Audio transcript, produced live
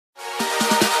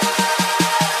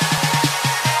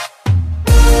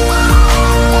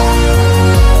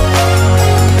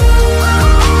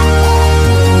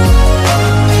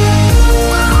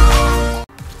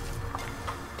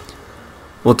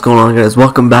What's going on, guys?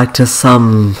 Welcome back to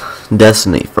some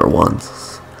Destiny for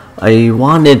once. I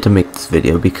wanted to make this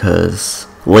video because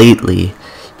lately,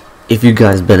 if you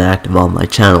guys been active on my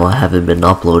channel, I haven't been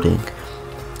uploading,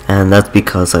 and that's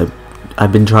because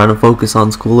I've been trying to focus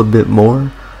on school a bit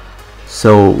more.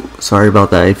 So sorry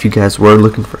about that if you guys were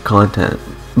looking for content,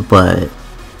 but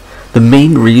the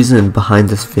main reason behind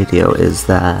this video is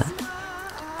that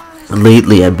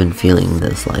lately I've been feeling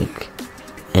this like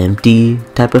empty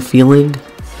type of feeling,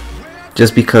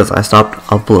 just because I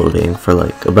stopped uploading for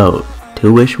like about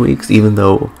 2-ish weeks, even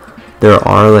though there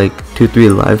are like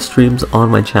 2-3 live streams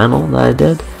on my channel that I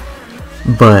did.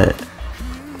 But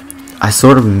I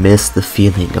sort of miss the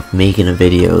feeling of making a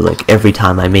video. Like every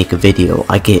time I make a video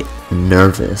I get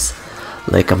nervous,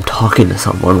 like I'm talking to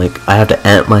someone, like I have to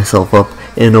amp myself up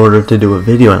in order to do a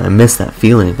video, and I miss that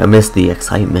feeling. I miss the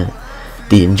excitement,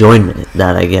 the enjoyment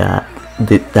that I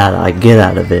get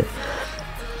out of it,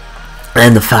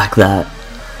 and the fact that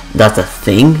that's a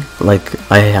thing.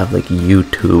 Like I have like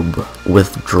YouTube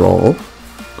withdrawal,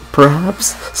 perhaps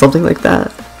something like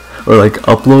that, or like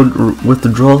upload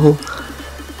withdrawal.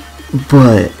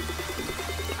 But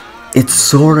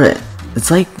it's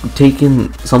like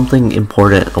taking something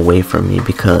important away from me,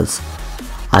 because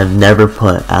I've never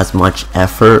put as much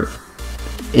effort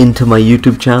into my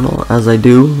YouTube channel as I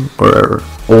do, or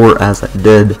as I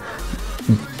did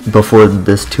before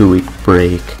this 2-week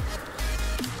break.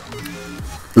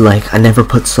 Like I never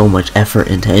put so much effort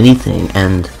into anything,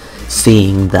 and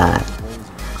seeing that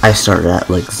I started at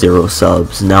like 0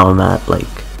 subs, now I'm at like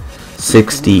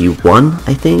 61,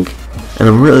 I think, and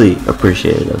I'm really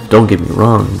appreciative, don't get me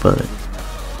wrong, but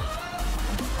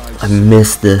I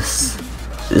miss this.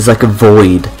 It's like a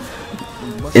void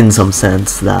in some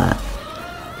sense that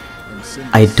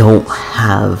I don't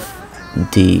have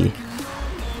the,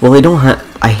 well,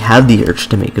 I have the urge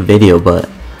to make a video, but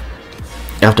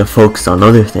I have to focus on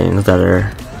other things that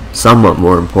are somewhat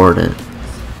more important,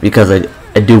 because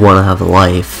I do want to have a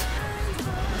life.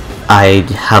 I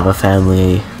have a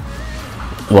family,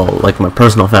 well, like my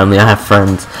personal family, I have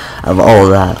friends, I have all of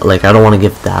that. Like I don't want to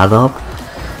give that up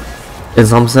in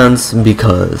some sense,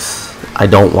 because I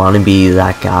don't want to be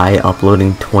that guy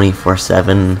uploading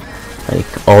 24/7,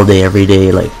 like all day every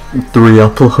day, like 3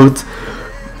 uploads.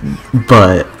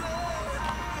 But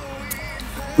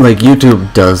like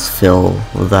YouTube does fill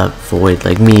that void,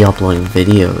 like me uploading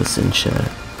videos and shit,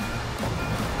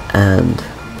 and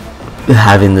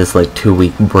having this like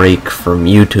 2-week break from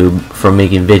YouTube, from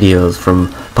making videos, from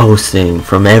posting,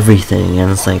 from everything. And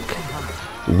it's like,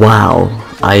 wow,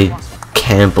 I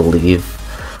can't believe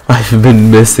I've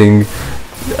been missing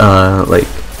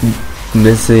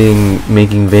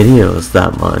making videos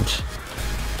that much,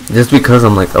 just because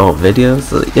I'm like, oh,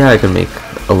 videos, yeah, I can make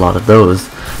a lot of those,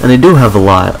 and I do have a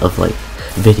lot of like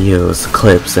videos,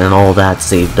 clips, and all that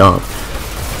saved up,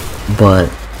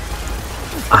 but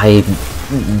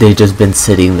they just been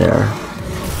sitting there.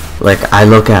 Like I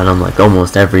look at them like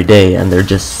almost every day, and they're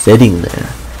just sitting there,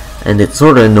 and it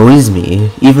sort of annoys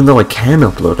me. Even though I can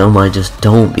upload them, I just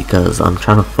don't, because I'm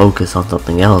trying to focus on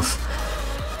something else.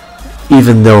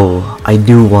 Even though I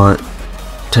do want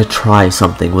to try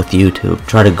something with YouTube,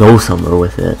 try to go somewhere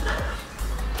with it,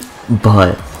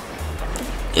 but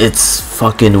it's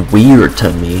fucking weird to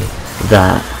me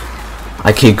that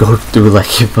I can't go through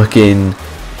like a fucking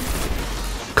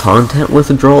content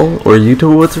withdrawal or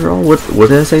YouTube withdrawal. What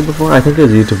did I say before? I think it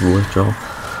was YouTube withdrawal.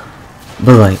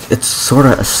 But like, it's sort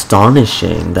of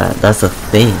astonishing that that's a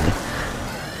thing.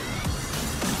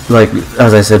 Like,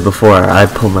 as I said before, I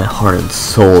put my heart and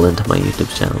soul into my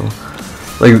YouTube channel.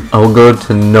 Like, I'll go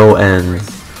to no end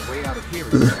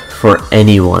for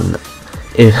anyone.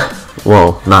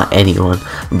 Well, not anyone,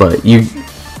 but you.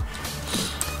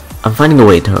 I'm finding a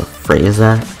way to phrase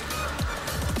that.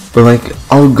 But like,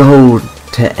 I'll go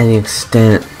to any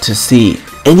extent to see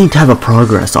any type of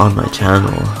progress on my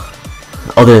channel,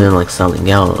 other than like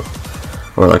selling out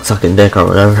or like sucking dick or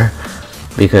whatever,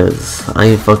 because I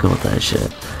ain't fucking with that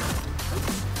shit.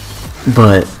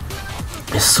 But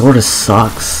it sort of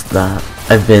sucks that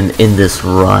I've been in this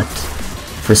rut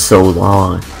for so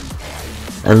long,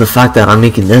 and the fact that I'm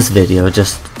making this video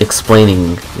just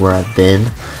explaining where I've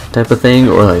been type of thing,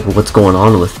 or like what's going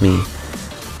on with me,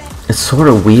 it's sort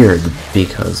of weird,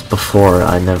 because before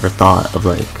I never thought of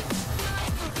like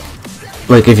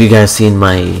if you guys seen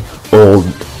my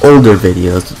older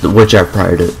videos, which are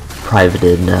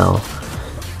privated now,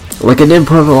 like I didn't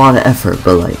put in a lot of effort,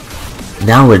 but like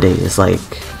nowadays, like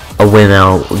I went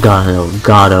out, got a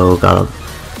Elgato, got a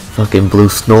fucking Blue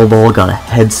Snowball, got a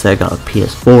headset, got a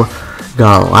PS4,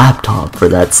 got a laptop for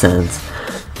that sense,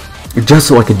 just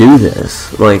so I could do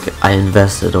this. Like I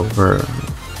invested over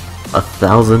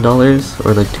 $1,000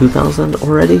 or like $2,000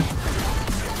 already,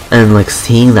 and like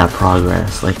seeing that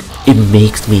progress, like it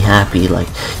makes me happy. Like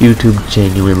YouTube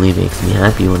genuinely makes me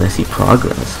happy when I see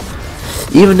progress,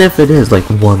 even if it is like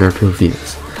 1 or 2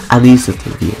 views. At least it's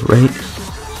a view, right?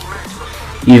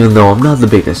 Even though I'm not the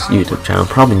biggest YouTube channel,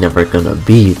 probably never gonna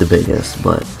be the biggest,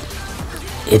 but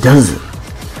it doesn't.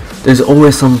 There's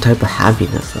always some type of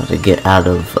happiness that I get out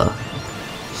of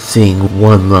seeing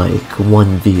 1 like,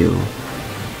 1 view.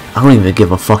 I don't even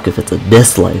give a fuck if it's a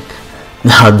dislike.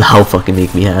 That'll fucking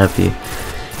make me happy.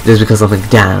 Just because I'm like,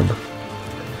 damn,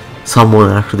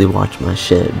 someone actually watched my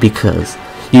shit. Because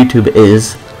YouTube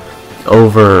is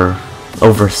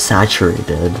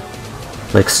oversaturated,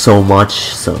 like so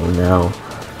much so now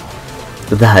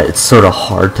that it's sort of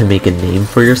hard to make a name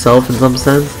for yourself in some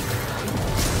sense.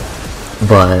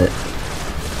 But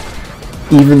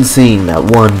even seeing that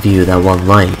 1 view, that 1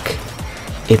 like,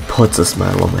 it puts a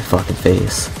smile on my fucking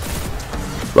face.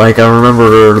 Like, I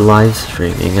remember live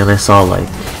streaming and I saw like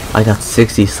I got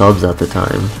 60 subs at the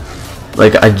time.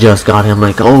 Like, I just got him,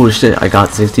 like, oh shit, I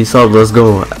got 60 subs, let's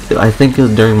go. I think it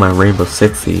was during my Rainbow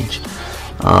Six Siege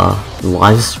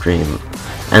live stream,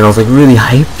 and I was like really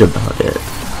hyped about it.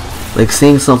 Like,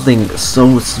 seeing something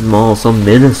so small, so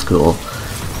minuscule,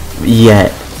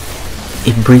 yet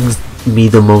it brings me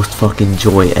the most fucking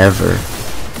joy ever.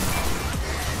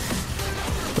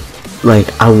 Like,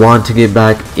 I want to get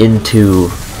back into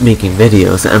making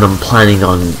videos, and I'm planning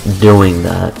on doing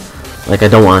that. Like, I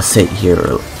don't want to sit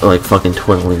here like fucking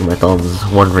twiddling my thumbs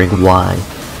wondering why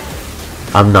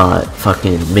I'm not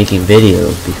fucking making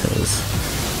videos, because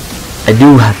I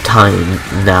do have time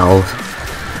now,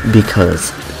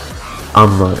 because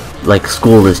I'm like,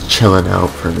 school is chilling out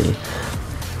for me,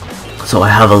 so I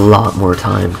have a lot more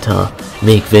time to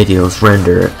make videos,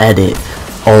 render, edit,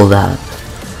 all that.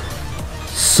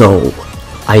 So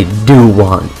I do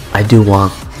want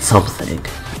something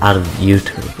out of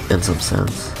YouTube in some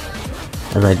sense,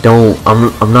 and I'm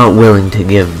not willing to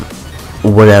give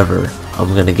whatever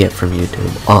I'm gonna get from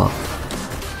YouTube up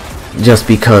just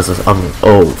because I'm like,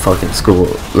 oh, fucking school,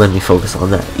 let me focus on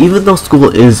that. Even though school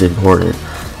is important,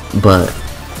 but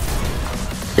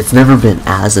it's never been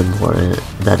as important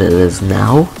that it is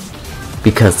now,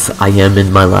 because I am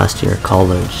in my last year of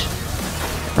college,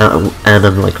 and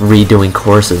I'm like redoing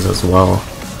courses as well,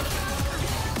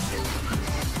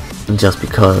 just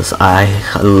because I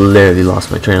literally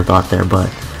lost my train of thought there. But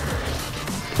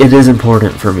it is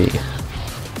important for me,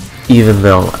 even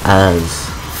though as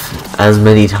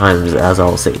many times as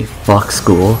I'll say fuck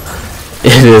school,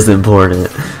 it is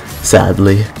important,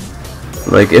 sadly.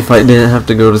 Like, if I didn't have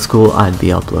to go to school, I'd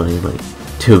be uploading like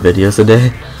 2 videos a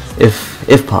day,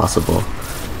 if possible.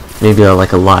 Maybe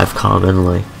like a live comment,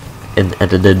 like an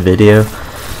edited video.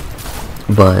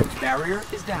 But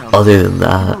other than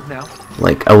that,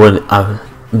 like,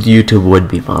 YouTube would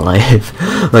be my life.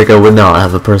 Like, I would not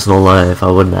have a personal life.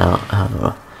 I would not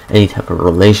have any type of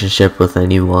relationship with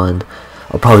anyone.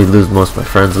 I'll probably lose most of my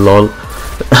friends, lol.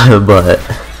 But,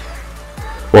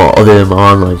 well, other than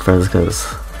my online friends, because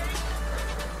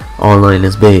online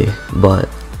is big. But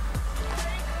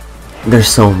there's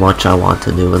so much I want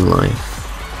to do in life,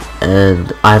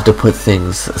 and I have to put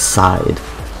things aside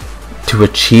to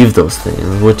achieve those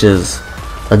things, which is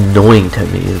annoying to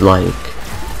me. Like,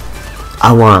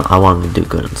 I want to do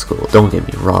good in school, don't get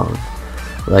me wrong.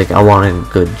 Like, I want a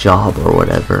good job or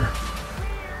whatever,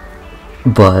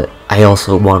 but I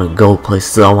also want to go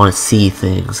places. I want to see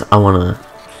things. I want to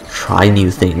try new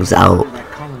things out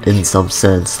in some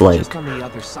sense. Like,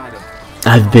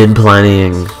 I've been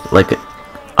planning, like,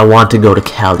 I want to go to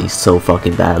Cali so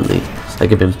fucking badly.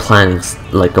 Like, I've been planning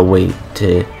like a way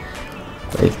to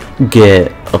like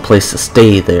get a place to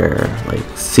stay there, like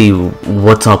see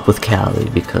what's up with Cali,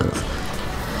 because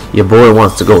your boy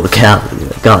wants to go to Cali,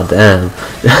 like, goddamn.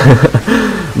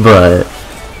 But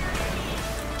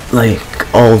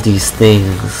like, all these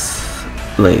things,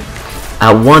 like,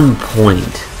 at one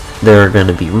point they're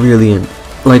gonna be really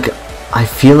like, I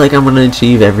feel like I'm gonna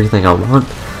achieve everything I want,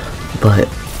 but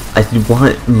I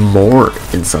want more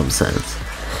in some sense.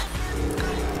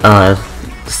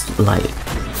 Like,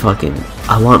 fucking,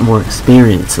 I want more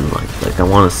experience in life. Like, I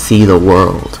want to see the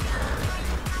world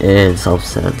in some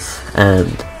sense,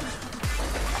 and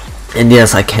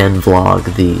yes, I can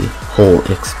vlog the whole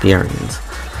experience,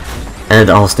 and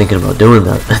I was thinking about doing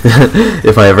that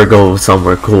if I ever go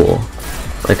somewhere cool.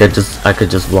 Like, I could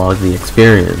just vlog the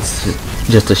experience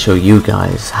just to show you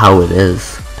guys how it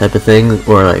is, type of thing,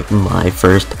 or like my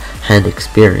first hand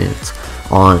experience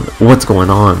on what's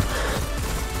going on.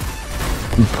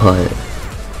 But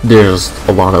there's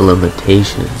a lot of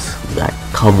limitations that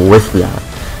come with that,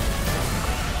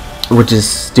 which is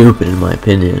stupid in my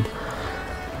opinion.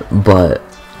 But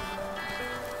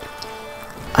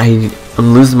I'm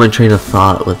losing my train of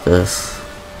thought with this.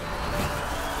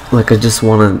 Like I just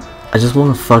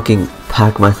wanna fucking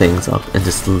pack my things up and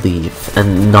just leave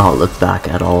and not look back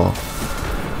at all.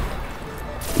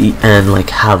 And like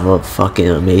have a fucking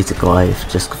amazing life,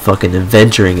 just fucking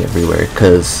adventuring everywhere.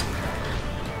 Cause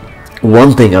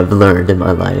one thing I've learned in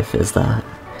my life is that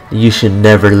you should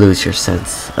never lose your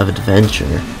sense of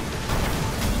adventure.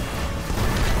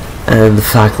 And the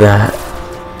fact that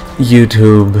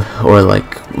YouTube or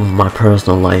like my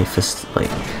personal life is like,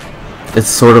 it's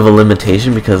sort of a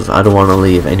limitation because I don't want to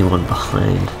leave anyone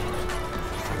behind.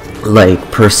 Like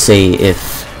per se,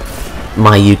 if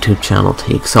my YouTube channel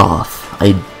takes off,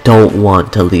 I don't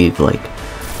want to leave like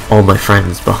all my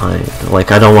friends behind.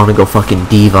 Like I don't want to go fucking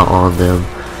diva on them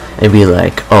and be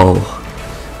like, oh,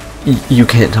 you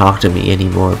can't talk to me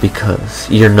anymore because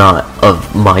you're not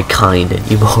of my kind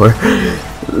anymore.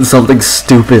 Something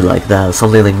stupid like that,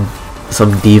 something like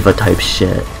some diva type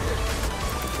shit.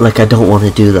 Like I don't want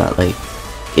to do that. Like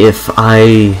if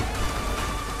I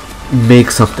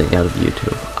make something out of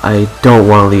YouTube, I don't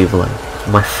want to leave like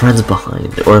my friends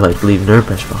behind or like leave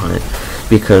Nurpesh behind,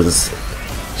 because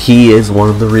he is one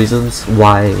of the reasons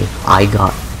why I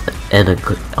got an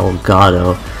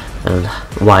Elgato and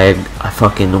why I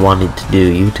fucking wanted to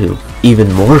do YouTube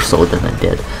even more so than I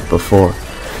did before.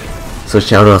 So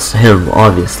shout outs to him,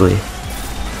 obviously.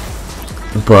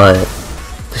 But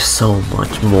there's so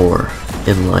much more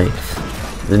in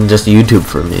life than just YouTube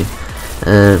for me,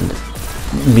 and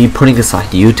me putting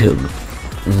aside YouTube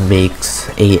makes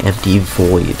a empty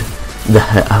void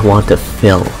that I want to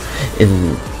fill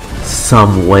in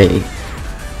some way,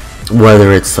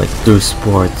 whether it's like through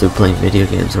sports, through playing video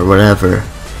games or whatever.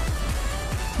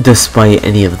 Despite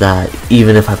any of that,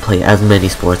 even if I play as many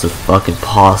sports as fucking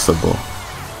possible,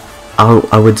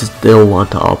 I would still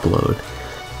want to upload,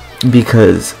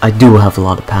 because I do have a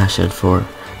lot of passion for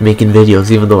making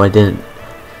videos, even though I didn't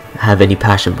have any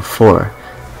passion before,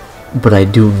 but I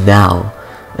do now,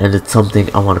 and it's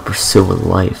something I want to pursue in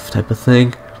life type of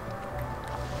thing.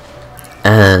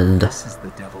 And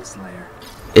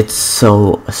it's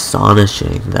so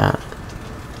astonishing that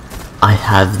I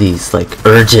have these like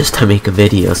urges to make a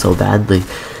video so badly.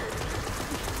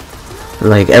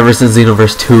 Like ever since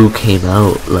Xenoverse 2 came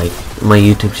out, like my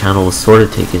YouTube channel was sort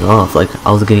of taking off. Like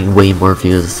I was getting way more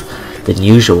views than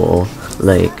usual.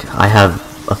 Like I have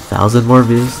 1,000 more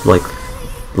views like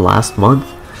last month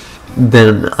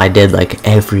than I did like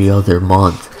every other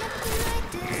month,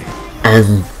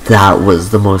 and that was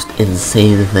the most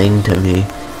insane thing to me.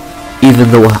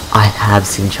 Even though I have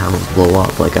seen channels blow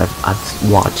up, like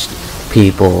I've watched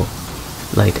people,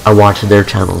 like I watched their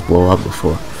channels blow up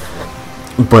before,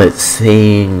 but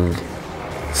seeing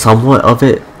somewhat of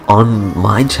it on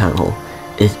my channel,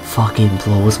 it fucking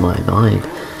blows my mind,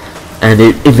 and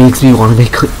it makes me want to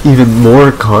make even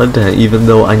more content, even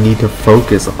though I need to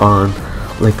focus on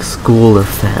like school or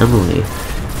family.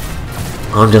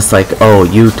 I'm just like, oh,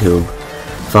 YouTube,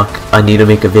 fuck, I need to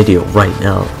make a video right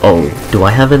now. Oh, do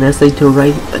I have an essay to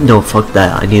write? No, fuck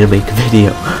that, I need to make a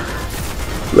video.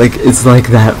 Like, it's like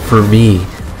that for me,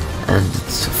 and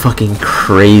it's fucking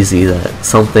crazy that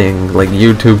something like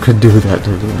YouTube could do that to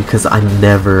me, because I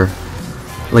never,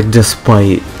 like,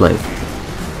 despite, like,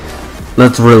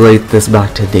 let's relate this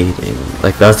back to dating.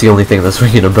 Like, that's the only thing that's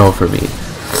ringing a bell for me.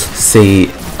 Say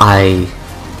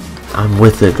I'm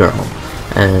with a girl,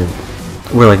 and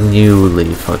we're like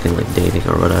newly fucking like dating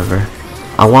or whatever.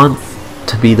 I want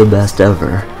to be the best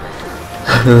ever,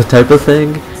 the type of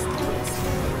thing.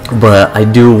 But I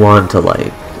do want to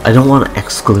like, I don't want to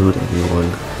exclude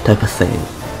anyone type of thing,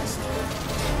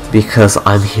 because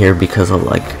I'm here because of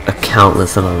like a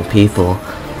countless amount of people,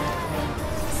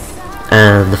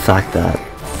 and the fact that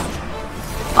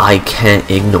I can't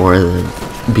ignore them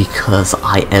because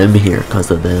I am here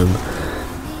because of them.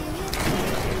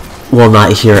 Well,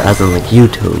 not here as in like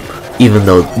YouTube, even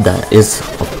though that is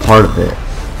a part of it.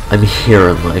 I'm here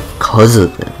in life because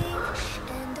of them,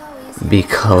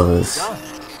 because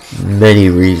many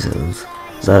reasons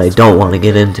that I don't want to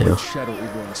get into.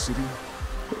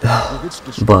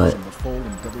 But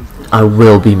I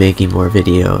will be making more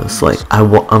videos. Like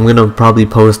I'm gonna probably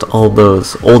post all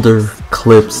those older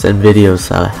clips and videos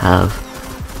that I have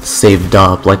saved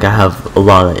up. Like I have a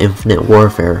lot of Infinite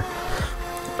Warfare,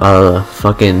 a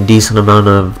fucking decent amount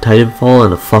of Titanfall,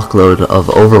 and a fuckload of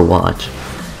Overwatch.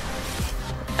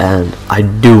 And I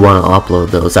do want to upload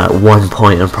those at one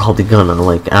point. I'm probably gonna,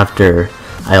 like, after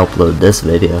I upload this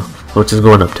video, which is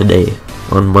going up today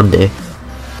on Monday,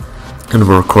 and I'm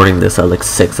recording this at like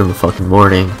 6 in the fucking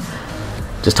morning.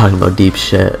 just talking about deep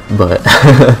shit, but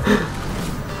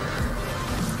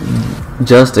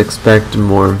just expect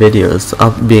more videos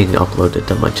being uploaded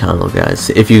to my channel, guys.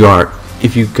 If you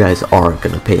guys are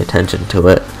gonna pay attention to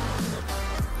it.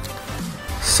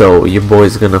 So your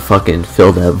boy's gonna fucking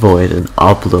fill that void and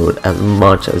upload as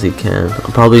much as he can.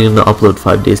 I'm probably gonna upload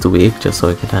 5 days a week just so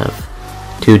I can have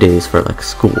 2 days for like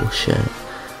school shit.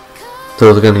 So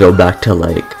it's gonna go back to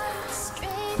like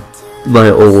my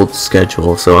old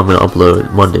schedule. So I'm gonna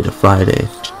upload Monday to Friday,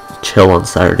 chill on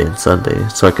Saturday and Sunday,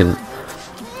 so I can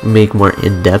make more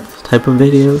in-depth type of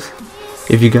videos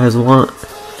if you guys want.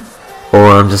 Or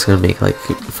I'm just gonna make like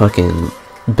fucking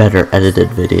better edited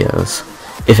videos,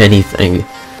 if anything.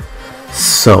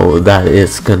 So that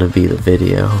is gonna be the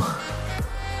video.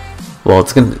 Well,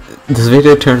 this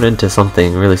video turned into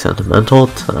something really sentimental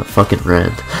to a fucking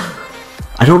rant.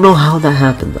 I don't know how that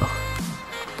happened though,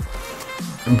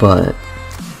 but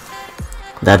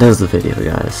that is the video,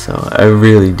 guys. So I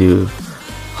really do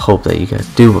hope that you guys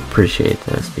do appreciate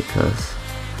this, because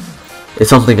it's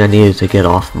something I needed to get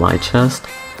off my chest,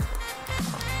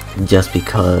 just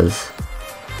because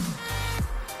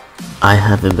I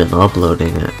haven't been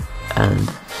uploading it.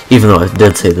 And even though I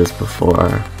did say this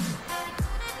before,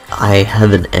 I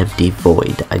have an empty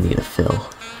void I need to fill.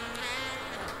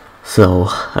 So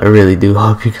I really do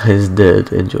hope you guys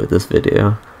did enjoy this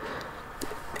video.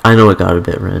 I know it got a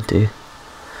bit ranty,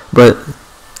 but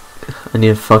I need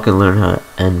to fucking learn how to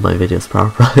end my videos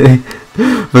properly.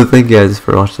 But thank you guys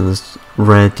for watching this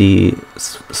ranty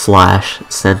 /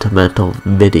 sentimental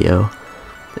video,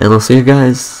 and I'll see you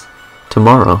guys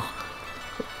tomorrow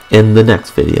in the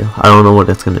next video. I don't know what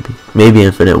it's gonna be. Maybe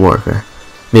Infinite Warfare,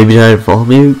 maybe Titanfall,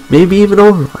 maybe even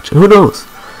Overwatch. Who knows?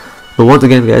 But once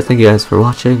again, guys, thank you guys for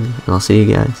watching, and I'll see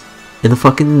you guys in the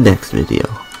fucking next video.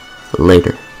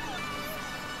 Later.